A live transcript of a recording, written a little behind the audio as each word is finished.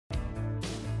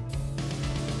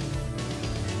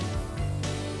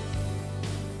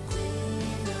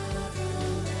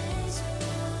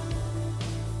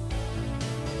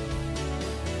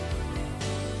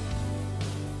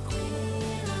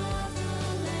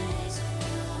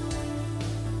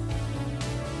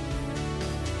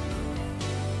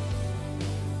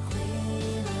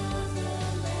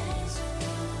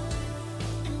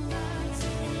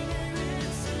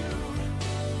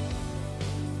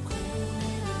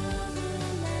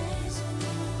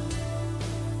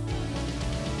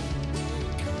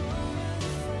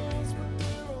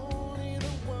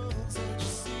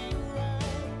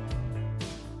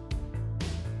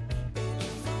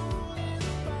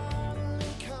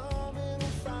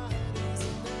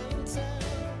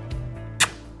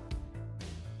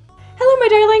my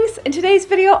darlings! In today's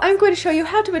video, I'm going to show you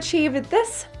how to achieve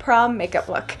this prom makeup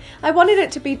look. I wanted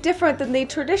it to be different than the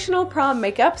traditional prom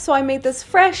makeup, so I made this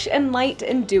fresh and light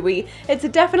and dewy. It's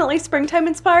definitely springtime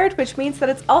inspired, which means that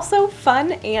it's also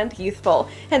fun and youthful.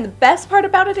 And the best part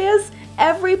about it is,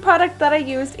 every product that I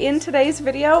used in today's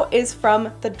video is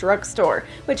from the drugstore,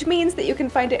 which means that you can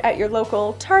find it at your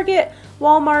local Target,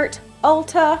 Walmart,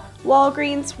 Ulta,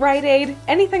 Walgreens, Rite Aid,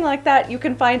 anything like that. You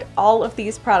can find all of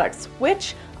these products,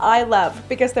 which I love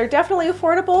because they're definitely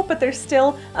affordable, but they're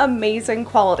still amazing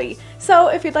quality. So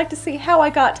if you'd like to see how I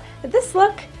got this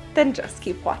look, then just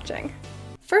keep watching.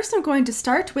 First, I'm going to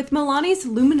start with Milani's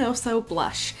Luminoso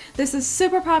blush. This is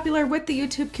super popular with the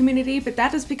YouTube community, but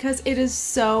that is because it is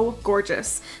so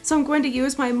gorgeous. So I'm going to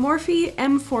use my Morphe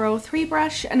M403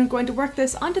 brush, and I'm going to work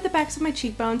this onto the backs of my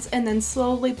cheekbones and then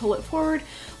slowly pull it forward,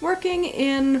 working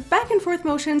in back and forth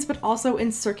motions, but also in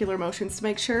circular motions to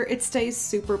make sure it stays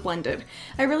super blended.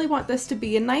 I really want this to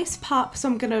be a nice pop, so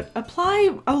I'm going to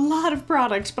apply a lot of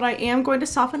product, but I am going to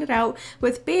soften it out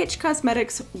with BH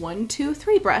Cosmetics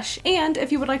 123 brush. And if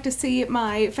you would like to see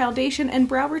my foundation and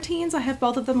brow routines, I have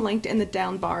both of them linked in the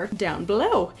down bar down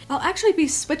below. I'll actually be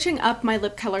switching up my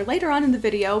lip color later on in the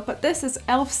video, but this is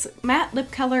e.l.f.'s matte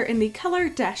lip color in the color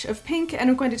Dash of Pink, and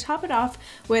I'm going to top it off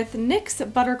with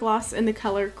NYX Butter Gloss in the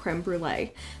color Creme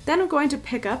Brulee. Then I'm going to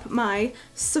pick up my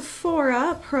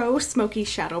Sephora Pro Smoky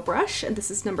Shadow Brush, and this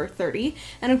is number 30,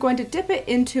 and I'm going to dip it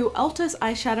into Ulta's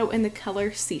eyeshadow in the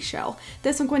color Seashell.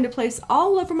 This I'm going to place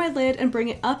all over my lid and bring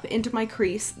it up into my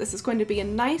crease. This is going to be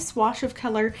a nice wash of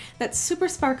color that's super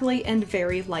sparkly and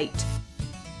very light.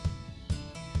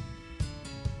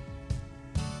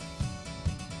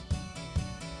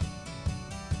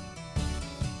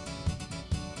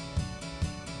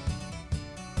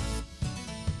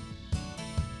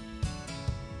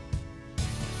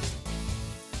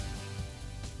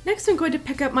 Next, I'm going to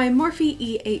pick up my Morphe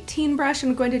E18 brush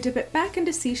and I'm going to dip it back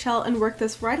into Seashell and work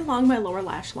this right along my lower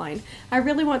lash line. I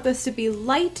really want this to be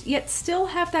light, yet still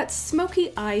have that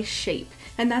smoky eye shape,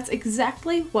 and that's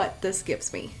exactly what this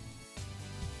gives me.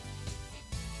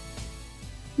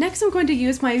 Next, I'm going to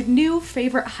use my new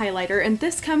favorite highlighter, and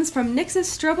this comes from NYX's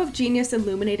Strobe of Genius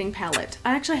Illuminating Palette.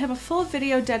 I actually have a full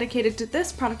video dedicated to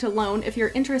this product alone. If you're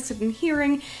interested in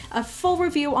hearing a full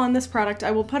review on this product, I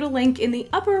will put a link in the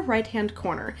upper right-hand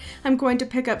corner. I'm going to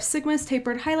pick up Sigma's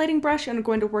tapered highlighting brush, and I'm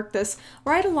going to work this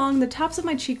right along the tops of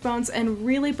my cheekbones and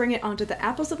really bring it onto the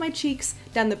apples of my cheeks,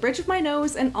 down the bridge of my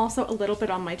nose, and also a little bit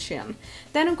on my chin.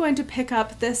 Then I'm going to pick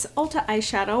up this Ulta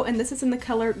eyeshadow, and this is in the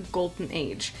color Golden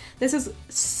Age. This is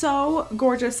so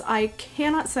gorgeous. I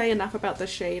cannot say enough about this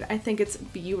shade. I think it's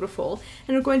beautiful.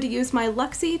 And I'm going to use my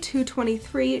Luxie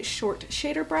 223 short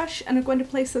shader brush, and I'm going to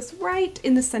place this right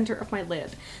in the center of my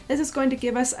lid. This is going to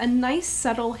give us a nice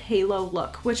subtle halo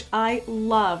look, which I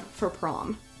love for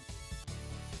prom.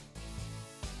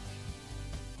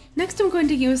 Next, I'm going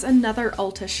to use another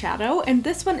Ulta shadow, and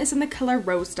this one is in the color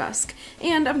Rose Dusk.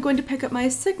 And I'm going to pick up my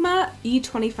Sigma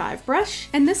E25 brush,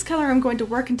 and this color I'm going to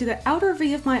work into the outer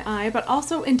V of my eye, but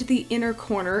also into the inner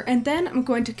corner, and then I'm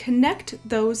going to connect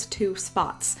those two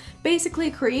spots,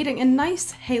 basically creating a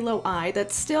nice halo eye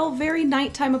that's still very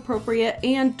nighttime appropriate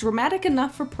and dramatic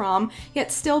enough for prom,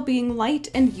 yet still being light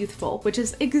and youthful, which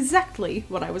is exactly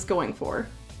what I was going for.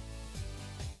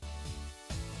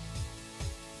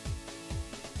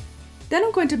 Then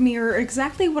I'm going to mirror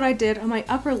exactly what I did on my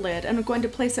upper lid, and I'm going to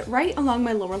place it right along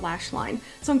my lower lash line.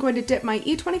 So I'm going to dip my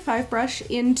E25 brush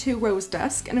into Rose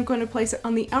Dusk, and I'm going to place it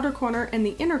on the outer corner and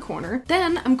the inner corner.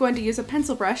 Then I'm going to use a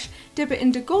pencil brush, dip it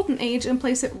into Golden Age, and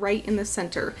place it right in the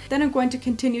center. Then I'm going to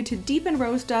continue to deepen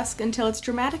Rose Dusk until it's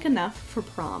dramatic enough for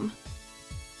prom.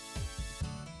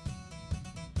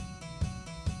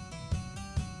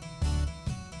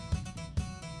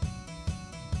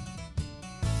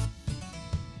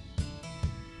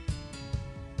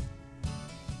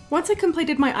 Once I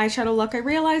completed my eyeshadow look, I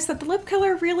realized that the lip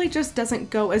color really just doesn't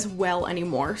go as well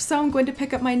anymore. So I'm going to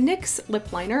pick up my NYX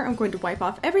lip liner, I'm going to wipe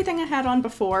off everything I had on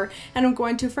before, and I'm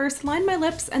going to first line my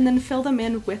lips and then fill them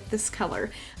in with this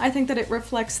color. I think that it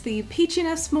reflects the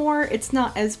peachiness more, it's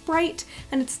not as bright,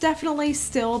 and it's definitely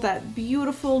still that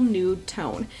beautiful nude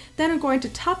tone. Then I'm going to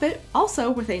top it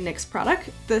also with a NYX product.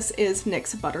 This is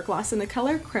NYX Butter Gloss in the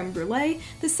color Creme Brulee,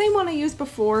 the same one I used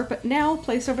before, but now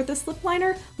placed over this lip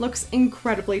liner looks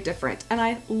incredibly different, and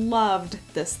I loved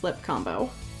this lip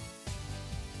combo.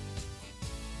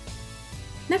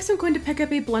 Next, I'm going to pick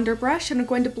up a blender brush and I'm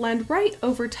going to blend right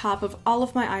over top of all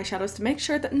of my eyeshadows to make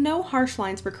sure that no harsh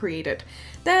lines were created.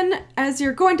 Then, as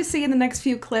you're going to see in the next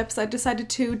few clips, I decided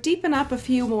to deepen up a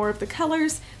few more of the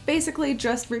colors, basically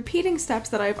just repeating steps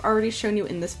that I've already shown you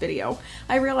in this video.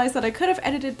 I realized that I could have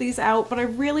edited these out, but I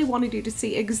really wanted you to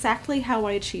see exactly how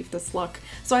I achieved this look.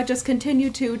 So I just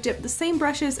continued to dip the same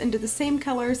brushes into the same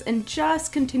colors and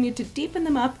just continued to deepen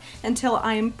them up until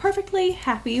I am perfectly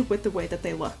happy with the way that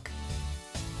they look.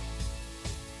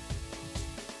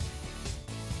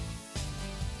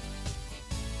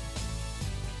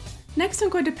 Next, I'm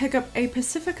going to pick up a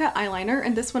Pacifica eyeliner,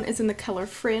 and this one is in the color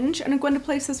Fringe, and I'm going to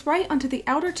place this right onto the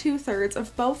outer 2/3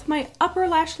 of both my upper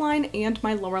lash line and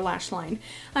my lower lash line.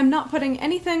 I'm not putting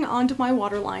anything onto my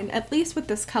waterline, at least with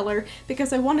this color,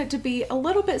 because I want it to be a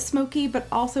little bit smoky, but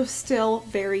also still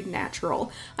very natural.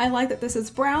 I like that this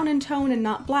is brown in tone and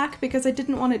not black because I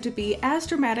didn't want it to be as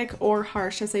dramatic or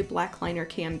harsh as a black liner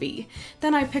can be.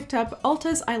 Then I picked up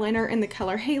Ulta's eyeliner in the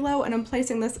color Halo, and I'm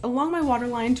placing this along my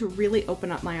waterline to really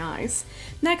open up my eyes.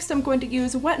 Next, I'm going to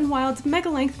use Wet n Wild's Mega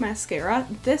Length Mascara.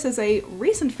 This is a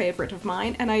recent favorite of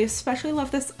mine, and I especially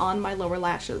love this on my lower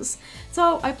lashes.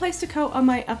 So I placed a coat on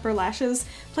my upper lashes,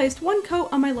 placed one coat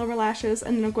on my lower lashes,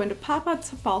 and then I'm going to pop out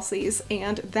some falsies,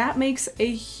 and that makes a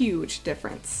huge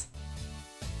difference.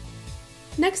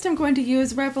 Next, I'm going to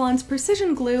use Revlon's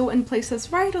Precision Glue and place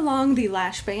this right along the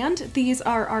lash band. These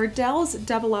are Ardell's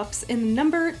Double Ups in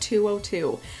number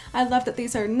 202. I love that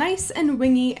these are nice and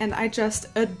wingy, and I just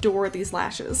adore these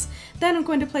lashes. Then I'm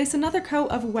going to place another coat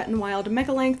of Wet n Wild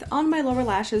Mega Length on my lower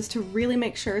lashes to really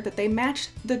make sure that they match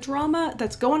the drama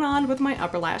that's going on with my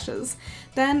upper lashes.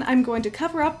 Then I'm going to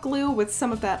cover up glue with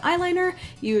some of that eyeliner,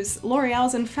 use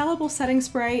L'Oreal's Infallible Setting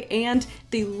Spray, and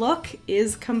the look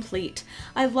is complete.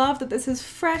 I love that this is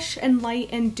fresh and light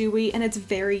and dewy, and it's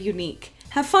very unique.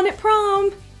 Have fun at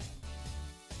prom!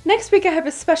 Next week I have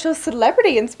a special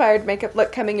celebrity-inspired makeup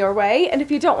look coming your way, and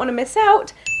if you don't want to miss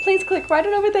out, please click right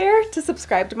on over there to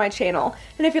subscribe to my channel.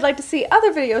 And if you'd like to see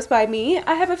other videos by me,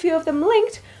 I have a few of them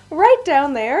linked right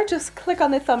down there. Just click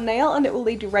on the thumbnail and it will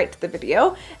lead you right to the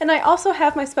video. And I also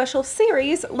have my special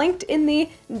series linked in the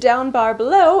down bar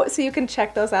below, so you can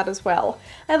check those out as well.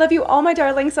 I love you all, my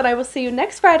darlings, and I will see you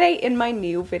next Friday in my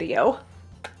new video.